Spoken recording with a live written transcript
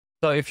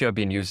So if you've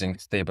been using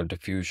Stable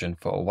Diffusion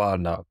for a while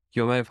now,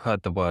 you may have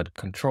heard the word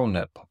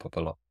ControlNet pop up a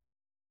lot.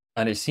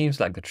 And it seems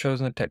like the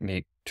chosen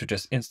technique to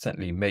just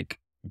instantly make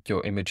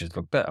your images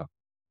look better.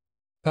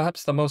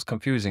 Perhaps the most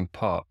confusing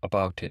part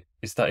about it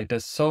is that it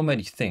does so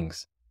many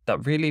things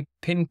that really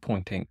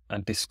pinpointing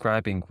and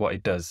describing what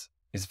it does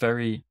is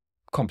very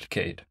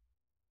complicated.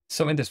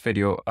 So in this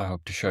video, I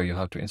hope to show you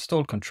how to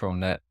install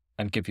ControlNet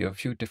and give you a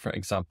few different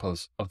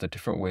examples of the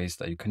different ways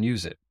that you can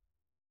use it.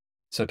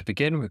 So to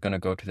begin, we're going to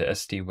go to the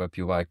SD Web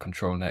UI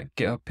ControlNet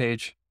GitHub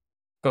page,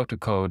 go to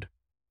code,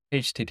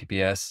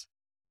 HTTPS,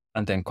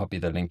 and then copy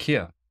the link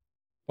here.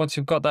 Once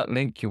you've got that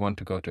link, you want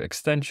to go to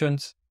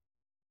extensions,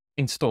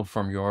 install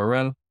from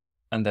URL,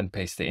 and then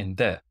paste it in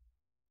there.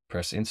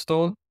 Press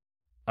install,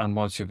 and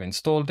once you've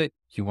installed it,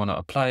 you want to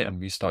apply and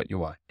restart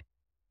UI.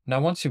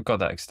 Now, once you've got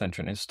that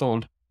extension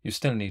installed, you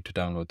still need to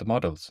download the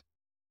models.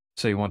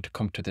 So you want to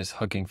come to this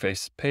Hugging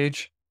Face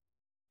page.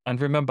 And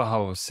remember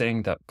how I was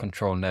saying that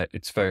ControlNet,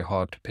 it's very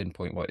hard to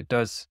pinpoint what it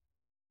does.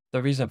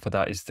 The reason for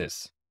that is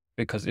this,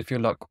 because if you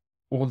look,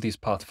 all these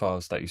path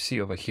files that you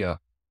see over here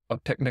are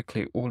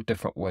technically all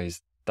different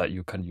ways that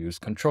you can use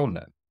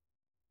ControlNet.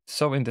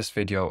 So in this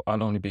video,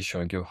 I'll only be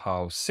showing you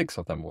how 6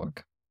 of them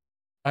work.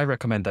 I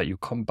recommend that you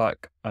come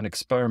back and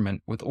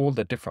experiment with all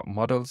the different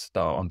models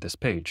that are on this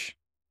page.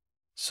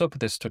 So for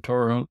this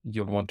tutorial,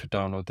 you'll want to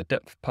download the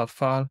depth path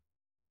file,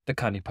 the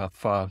Canny path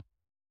file,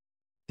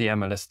 the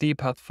MLSD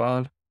path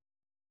file,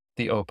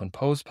 the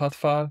OpenPose path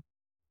file,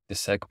 the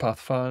Seg path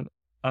file,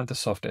 and the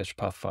Soft Edge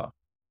path file.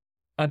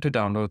 And to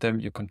download them,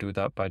 you can do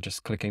that by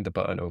just clicking the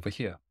button over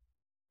here.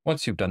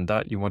 Once you've done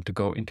that, you want to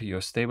go into your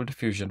Stable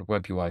Diffusion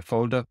Web UI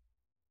folder,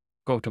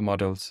 go to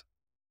Models,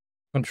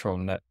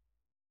 ControlNet,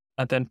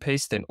 and then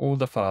paste in all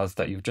the files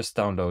that you've just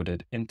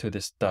downloaded into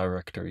this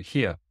directory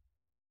here.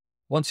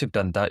 Once you've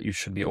done that, you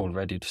should be all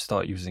ready to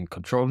start using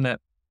ControlNet,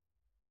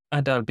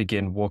 and I'll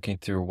begin walking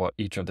through what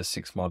each of the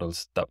 6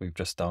 models that we've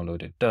just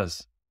downloaded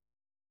does.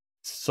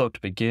 So to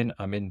begin,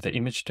 I'm in the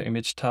Image to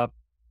Image tab,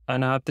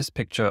 and I have this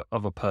picture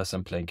of a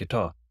person playing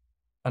guitar.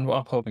 And what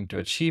I'm hoping to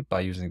achieve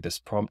by using this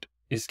prompt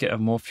is get a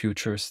more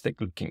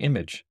futuristic looking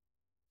image.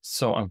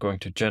 So I'm going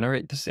to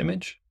generate this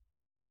image.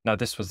 Now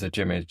this was the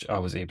image I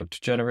was able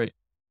to generate.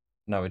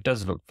 Now it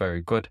does look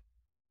very good.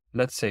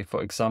 Let's say,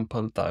 for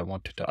example, that I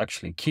wanted to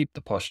actually keep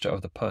the posture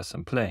of the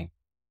person playing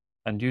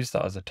and use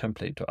that as a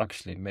template to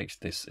actually make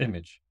this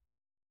image.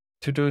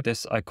 To do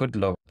this, I could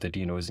lower the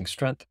denoising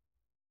strength.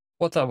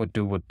 What that would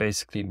do would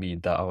basically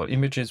mean that our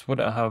images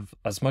wouldn't have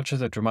as much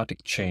of a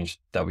dramatic change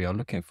that we are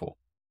looking for,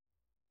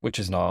 which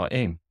is not our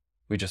aim.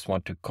 We just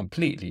want to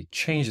completely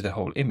change the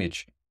whole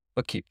image,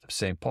 but keep the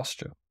same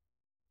posture.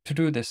 To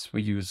do this,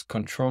 we use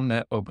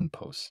ControlNet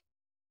OpenPose.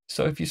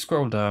 So if you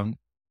scroll down,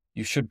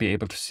 you should be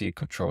able to see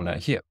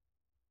ControlNet here.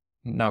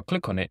 Now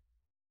click on it.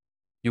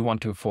 You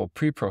want to, for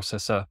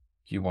preprocessor,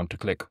 you want to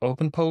click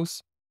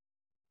OpenPose,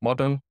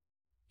 Model.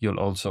 You'll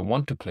also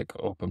want to click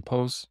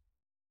OpenPose.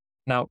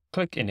 Now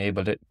click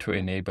Enable It to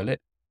enable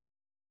it,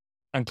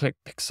 and click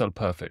Pixel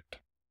Perfect.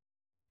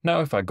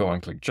 Now if I go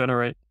and click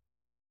Generate,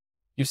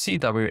 you see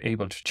that we were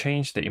able to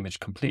change the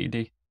image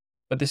completely,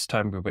 but this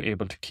time we were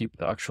able to keep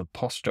the actual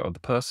posture of the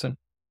person.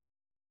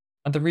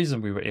 And the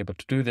reason we were able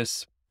to do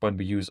this when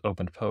we use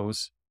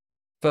OpenPose,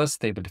 first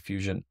Stable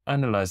Diffusion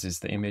analyzes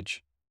the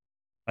image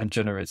and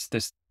generates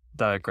this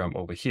diagram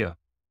over here.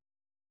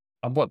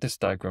 And what this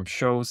diagram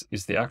shows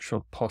is the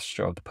actual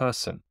posture of the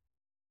person,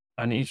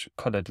 and each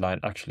colored line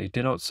actually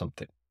denotes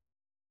something.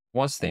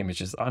 Once the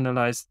image is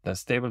analyzed, then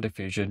Stable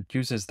Diffusion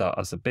uses that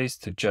as a base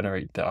to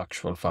generate the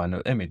actual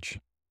final image.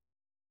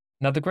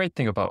 Now the great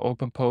thing about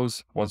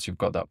OpenPose, once you've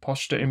got that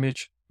posture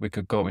image, we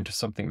could go into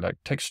something like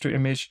texture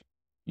image,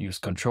 use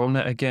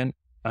ControlNet again,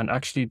 and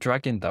actually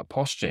drag in that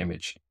posture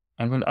image,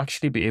 and we'll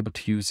actually be able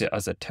to use it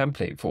as a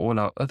template for all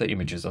our other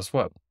images as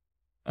well.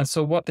 And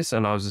so what this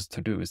allows us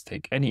to do is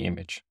take any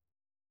image,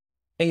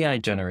 AI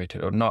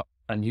generated or not,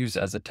 and use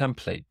it as a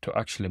template to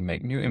actually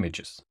make new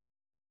images.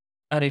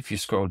 And if you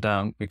scroll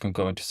down, we can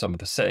go into some of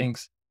the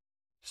settings.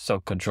 So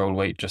control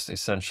weight, just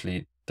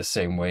essentially the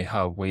same way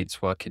how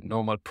weights work in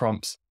normal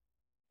prompts.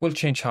 We'll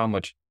change how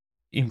much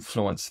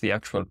influence the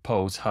actual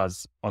pose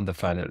has on the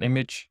final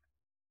image.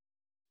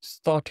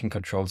 Starting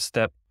control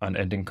step and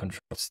ending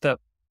control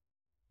step.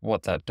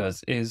 What that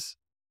does is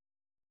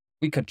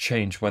we could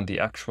change when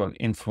the actual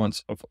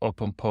influence of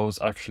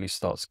OpenPose actually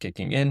starts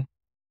kicking in.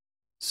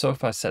 So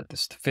if I set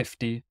this to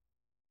 50,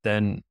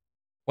 then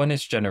when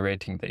it's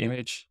generating the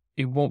image,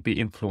 it won't be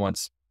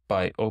influenced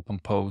by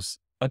OpenPose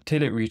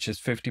until it reaches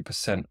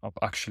 50% of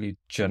actually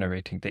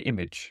generating the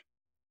image.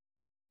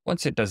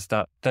 Once it does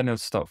that, then it'll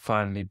start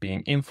finally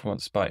being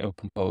influenced by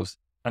OpenPose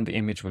and the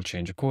image will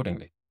change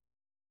accordingly.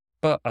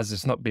 But as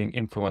it's not being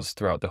influenced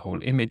throughout the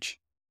whole image,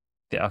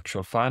 the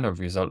actual final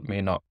result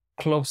may not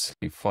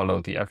closely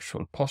follow the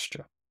actual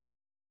posture.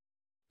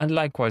 And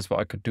likewise, what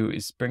I could do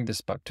is bring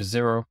this back to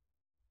 0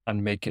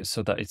 and make it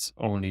so that it's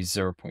only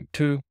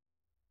 0.2.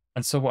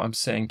 And so what I'm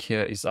saying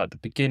here is at the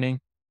beginning,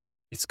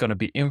 it's going to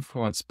be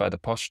influenced by the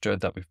posture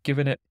that we've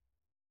given it.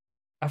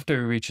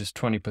 After it reaches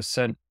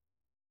 20%,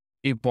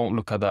 it won't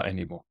look at that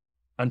anymore.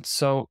 And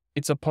so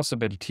it's a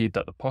possibility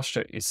that the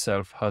posture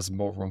itself has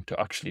more room to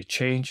actually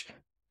change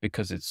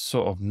because it's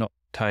sort of not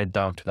tied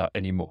down to that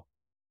anymore.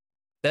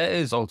 There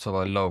is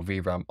also a low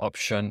VRAM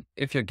option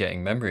if you're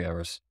getting memory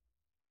errors.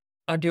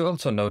 And you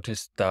also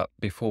notice that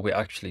before we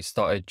actually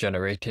started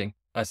generating,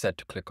 I said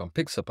to click on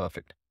Pixel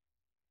Perfect.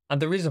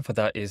 And the reason for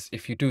that is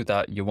if you do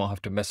that, you won't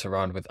have to mess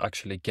around with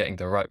actually getting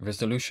the right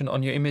resolution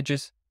on your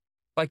images.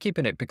 By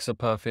keeping it pixel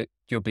perfect,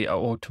 you'll be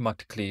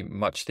automatically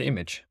match the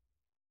image.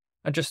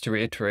 And just to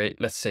reiterate,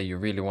 let's say you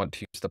really want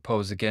to use the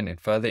pose again in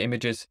further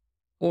images,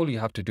 all you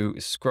have to do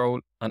is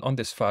scroll, and on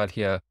this file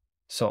here,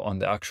 so on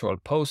the actual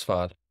pose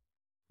file,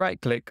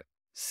 right click,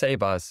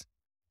 save as,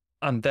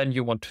 and then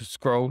you want to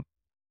scroll,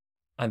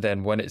 and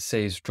then when it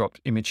says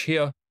dropped image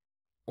here,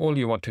 all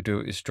you want to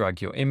do is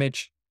drag your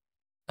image,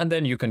 and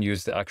then you can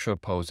use the actual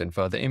pose in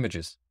further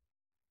images.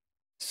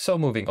 So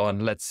moving on,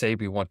 let's say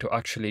we want to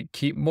actually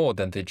keep more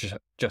than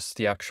just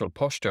the actual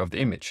posture of the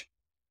image.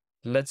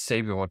 Let's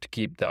say we want to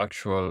keep the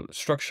actual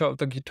structure of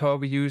the guitar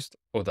we used,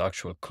 or the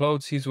actual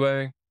clothes he's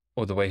wearing,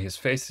 or the way his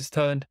face is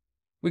turned.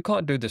 We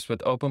can't do this with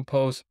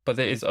OpenPose, but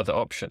there is other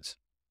options.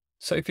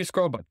 So if you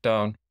scroll back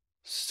down,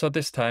 so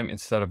this time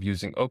instead of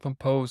using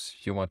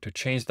OpenPose, you want to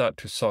change that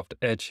to Soft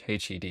Edge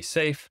HED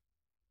Safe.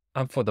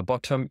 And for the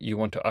bottom, you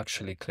want to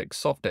actually click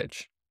Soft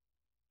Edge.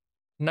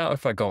 Now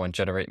if I go and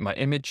generate my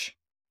image,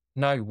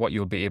 now what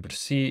you'll be able to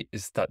see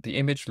is that the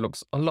image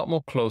looks a lot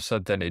more closer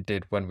than it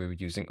did when we were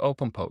using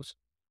OpenPose.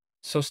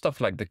 So stuff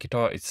like the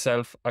guitar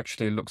itself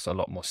actually looks a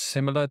lot more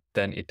similar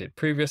than it did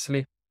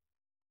previously.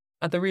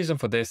 And the reason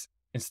for this,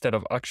 instead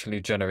of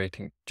actually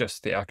generating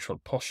just the actual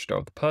posture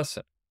of the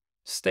person,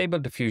 Stable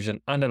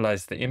Diffusion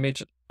analyzed the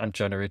image and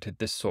generated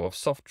this sort of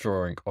soft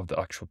drawing of the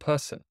actual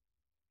person.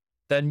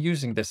 Then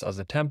using this as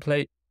a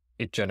template,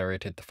 it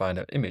generated the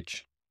final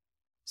image.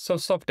 So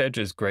Soft Edge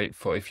is great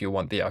for if you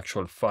want the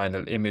actual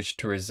final image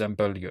to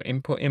resemble your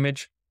input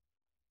image,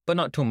 but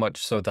not too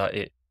much so that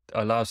it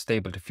allows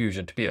Stable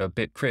Diffusion to be a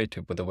bit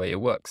creative with the way it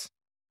works.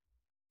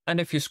 And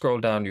if you scroll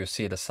down, you'll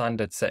see the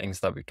standard settings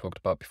that we talked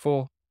about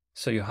before.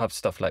 So you have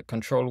stuff like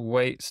control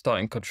weight,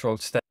 starting control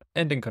step,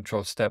 ending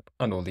control step,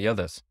 and all the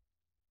others.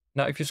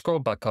 Now, if you scroll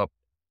back up,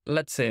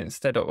 let's say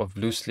instead of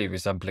loosely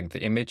resembling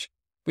the image,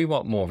 we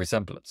want more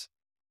resemblance.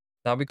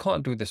 Now, we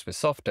can't do this with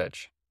Soft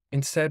Edge.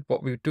 Instead,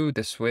 what we do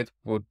this with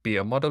would be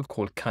a model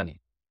called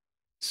Canny.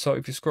 So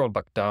if you scroll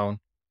back down,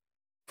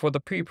 for the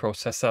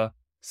preprocessor,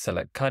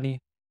 select Canny,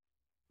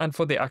 and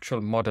for the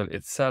actual model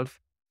itself,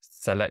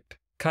 select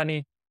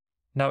Canny.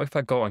 Now if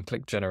I go and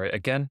click generate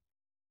again,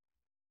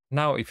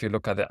 now if you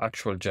look at the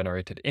actual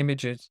generated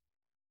images,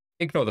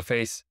 ignore the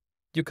face,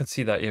 you can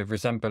see that it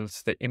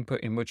resembles the input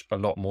image a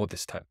lot more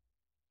this time.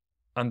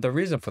 And the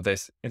reason for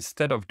this,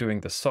 instead of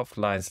doing the soft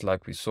lines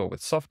like we saw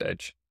with Soft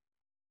Edge,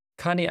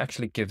 Canny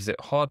actually gives it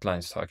hard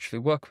lines to actually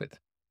work with.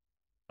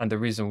 And the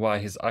reason why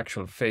his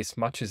actual face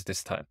matches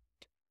this time.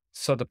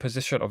 So the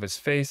position of his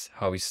face,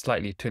 how he's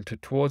slightly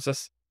tilted towards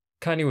us,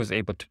 Canny was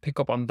able to pick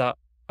up on that,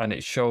 and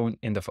it's shown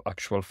in the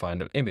actual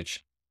final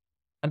image.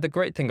 And the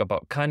great thing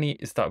about Canny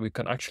is that we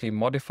can actually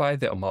modify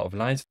the amount of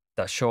lines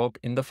that show up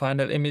in the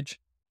final image.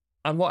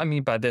 And what I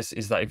mean by this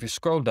is that if you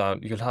scroll down,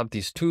 you'll have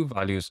these two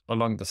values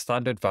along the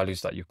standard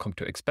values that you come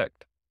to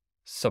expect.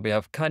 So we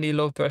have Canny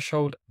low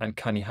threshold and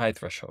Canny high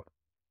threshold.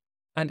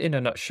 And in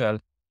a nutshell,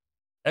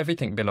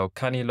 everything below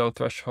Canny low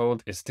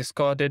threshold is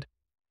discarded,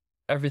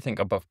 everything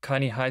above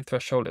Canny high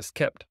threshold is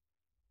kept,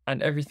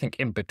 and everything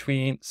in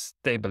between,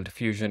 Stable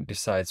Diffusion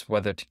decides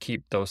whether to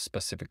keep those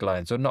specific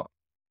lines or not.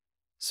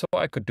 So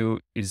what I could do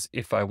is,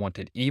 if I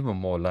wanted even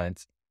more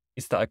lines,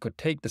 is that I could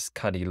take this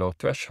Canny low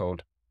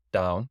threshold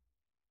down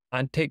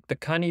and take the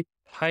Canny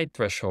high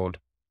threshold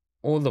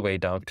all the way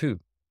down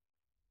too.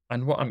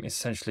 And what I'm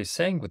essentially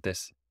saying with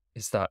this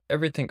is that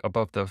everything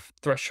above the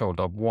threshold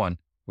of 1,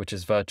 which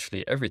is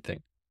virtually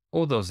everything,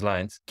 all those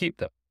lines, keep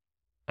them.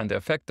 And the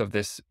effect of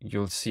this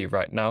you'll see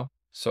right now.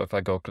 So if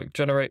I go click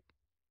generate,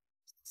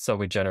 so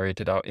we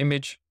generated our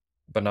image,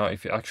 but now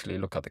if you actually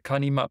look at the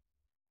Canny map,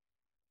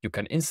 you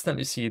can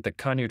instantly see the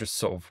Canny just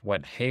sort of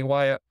went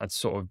haywire and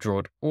sort of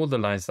drawed all the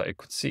lines that it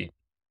could see.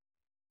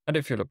 And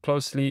if you look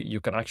closely, you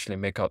can actually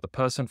make out the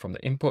person from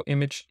the input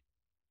image.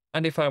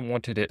 And if I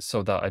wanted it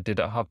so that I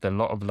didn't have the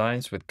lot of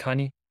lines with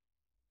Canny,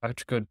 I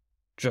could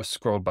just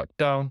scroll back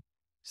down,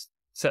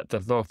 set the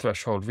low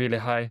threshold really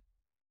high,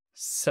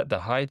 set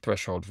the high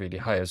threshold really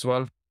high as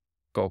well,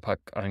 go back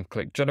and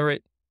click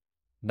generate.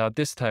 Now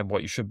this time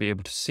what you should be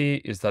able to see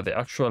is that the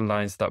actual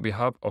lines that we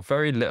have are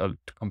very little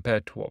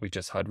compared to what we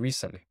just had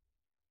recently.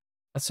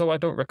 And so I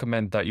don't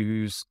recommend that you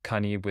use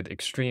Canny with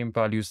extreme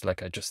values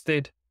like I just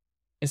did.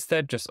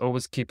 Instead, just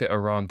always keep it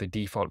around the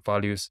default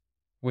values,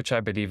 which I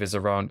believe is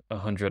around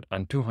 100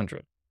 and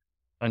 200.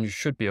 And you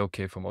should be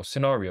okay for most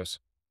scenarios.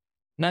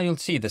 Now you'll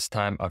see this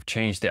time I've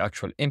changed the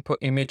actual input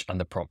image and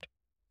the prompt.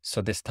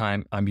 So this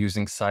time I'm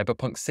using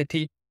Cyberpunk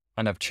City,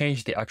 and I've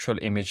changed the actual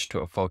image to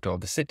a photo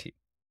of the city.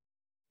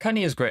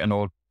 Canny is great and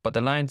all, but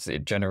the lines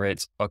it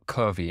generates are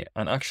curvy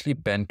and actually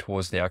bend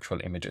towards the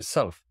actual image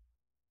itself.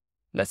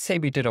 Let's say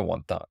we didn't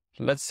want that.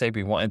 Let's say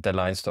we wanted the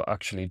lines to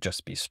actually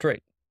just be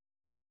straight.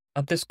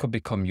 And this could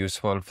become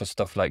useful for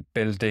stuff like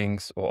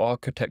buildings or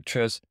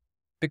architectures,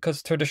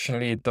 because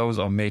traditionally those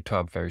are made to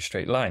have very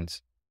straight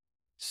lines.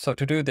 So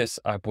to do this,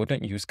 I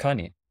wouldn't use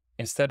Canny.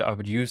 Instead, I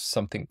would use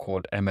something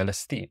called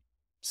MLSD.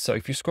 So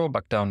if you scroll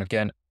back down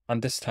again,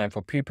 and this time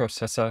for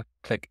preprocessor,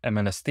 click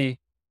MLSD.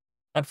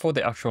 And for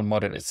the actual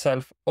model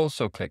itself,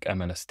 also click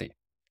MLSD.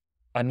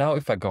 And now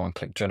if I go and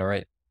click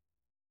generate,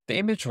 the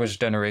image was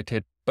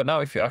generated, but now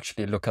if you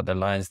actually look at the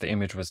lines the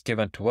image was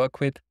given to work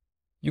with,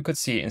 you could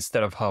see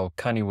instead of how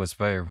Canny was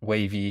very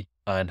wavy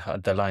and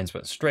the lines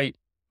were straight,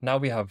 now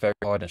we have very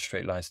hard and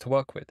straight lines to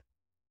work with.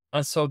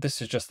 And so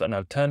this is just an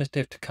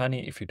alternative to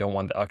Canny if you don't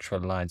want the actual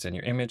lines in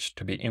your image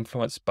to be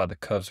influenced by the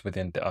curves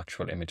within the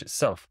actual image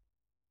itself.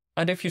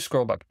 And if you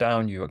scroll back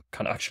down, you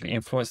can actually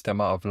influence the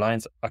amount of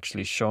lines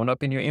actually shown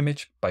up in your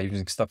image by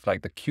using stuff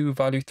like the Q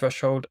value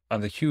threshold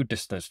and the hue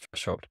distance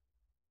threshold.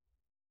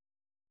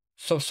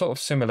 So sort of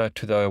similar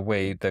to the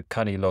way the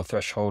Canny low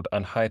threshold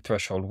and high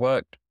threshold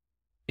worked,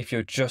 if you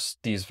adjust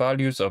these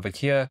values over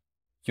here,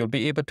 you'll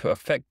be able to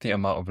affect the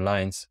amount of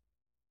lines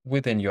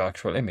within your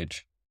actual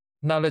image.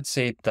 Now let's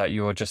say that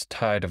you're just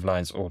tired of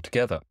lines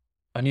altogether,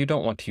 and you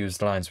don't want to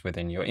use lines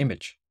within your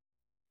image.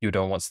 You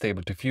don't want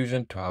Stable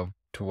Diffusion to have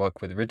to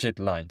work with rigid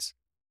lines.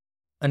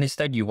 And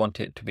instead you want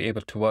it to be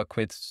able to work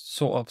with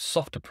sort of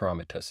softer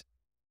parameters.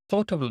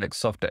 Sort of like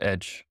softer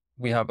edge,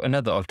 we have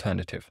another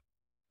alternative,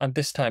 and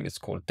this time it's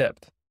called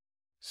depth.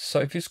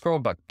 So if you scroll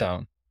back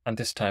down, and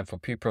this time for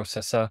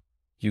preprocessor,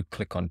 you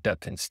click on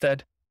depth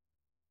instead.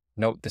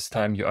 Note this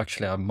time you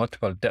actually have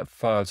multiple depth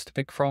files to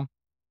pick from.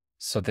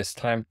 So this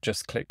time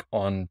just click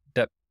on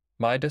depth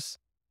Midas.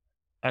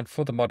 And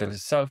for the model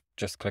itself,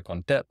 just click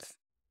on depth.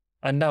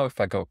 And now if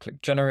I go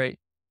click generate,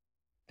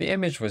 the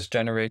image was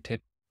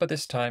generated, but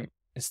this time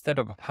instead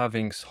of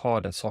having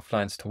hard and soft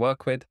lines to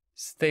work with,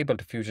 Stable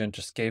Diffusion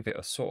just gave it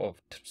a sort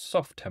of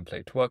soft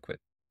template to work with.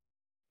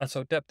 And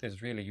so depth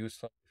is really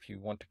useful if you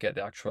want to get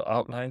the actual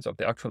outlines of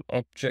the actual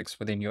objects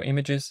within your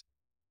images,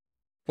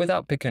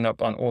 without picking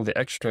up on all the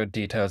extra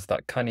details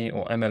that Canny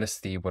or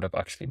MLSD would have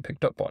actually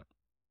picked up on.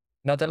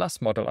 Now the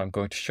last model I'm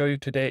going to show you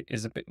today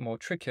is a bit more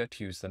trickier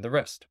to use than the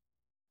rest.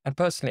 And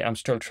personally, I'm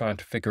still trying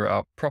to figure it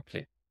out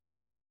properly.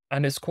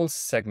 And it's called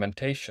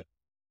Segmentation.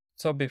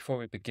 So before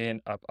we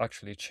begin, I've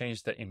actually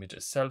changed the image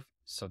itself.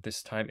 So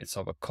this time it's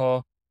of a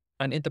car,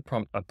 and in the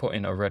prompt I put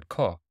in a red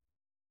car.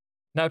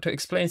 Now to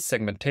explain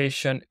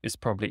segmentation is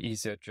probably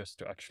easier just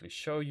to actually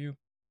show you.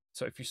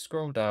 So if you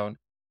scroll down,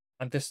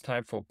 and this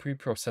time for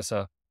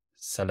preprocessor,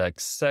 select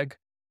seg.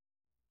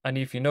 And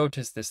if you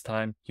notice this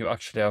time, you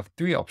actually have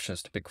 3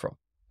 options to pick from,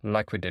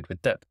 like we did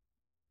with depth.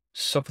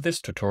 So for this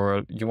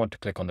tutorial, you want to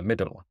click on the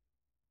middle one.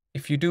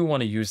 If you do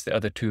want to use the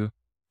other 2,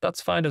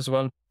 that's fine as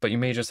well, but you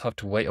may just have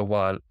to wait a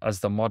while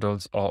as the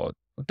models are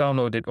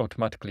downloaded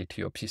automatically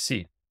to your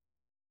PC.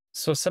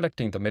 So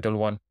selecting the middle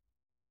one.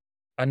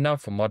 And now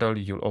for model,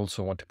 you'll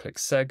also want to click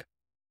seg.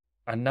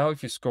 And now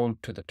if you scroll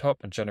to the top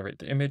and generate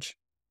the image,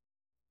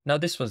 now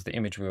this was the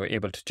image we were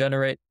able to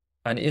generate,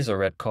 and it is a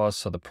red car,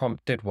 so the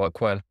prompt did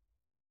work well.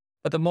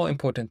 But the more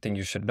important thing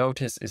you should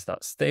notice is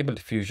that Stable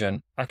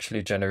Diffusion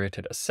actually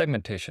generated a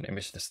segmentation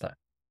image this time.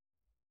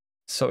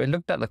 So it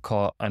looked at the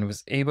car and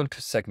was able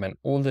to segment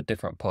all the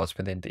different parts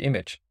within the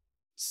image.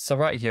 So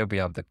right here we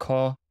have the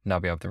car, now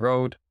we have the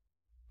road,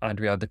 and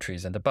we have the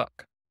trees in the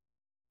back.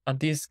 And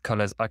these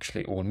colors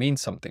actually all mean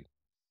something.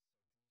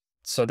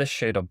 So this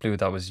shade of blue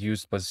that was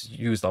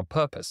used on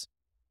purpose.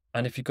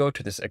 And if you go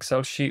to this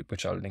Excel sheet,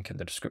 which I'll link in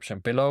the description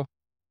below,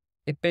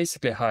 it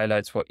basically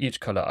highlights what each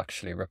color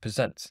actually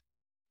represents.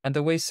 And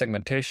the way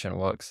segmentation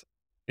works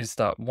is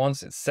that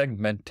once it's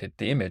segmented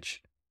the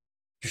image,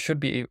 you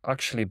should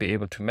actually be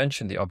able to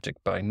mention the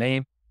object by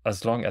name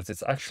as long as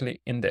it's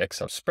actually in the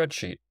Excel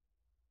spreadsheet.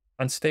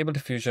 And Stable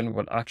Diffusion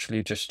will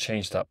actually just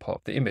change that part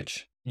of the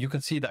image. You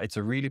can see that it's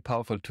a really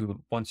powerful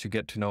tool once you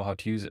get to know how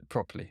to use it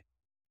properly.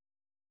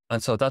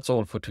 And so that's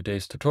all for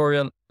today's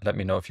tutorial. Let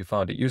me know if you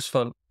found it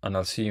useful, and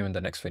I'll see you in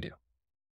the next video.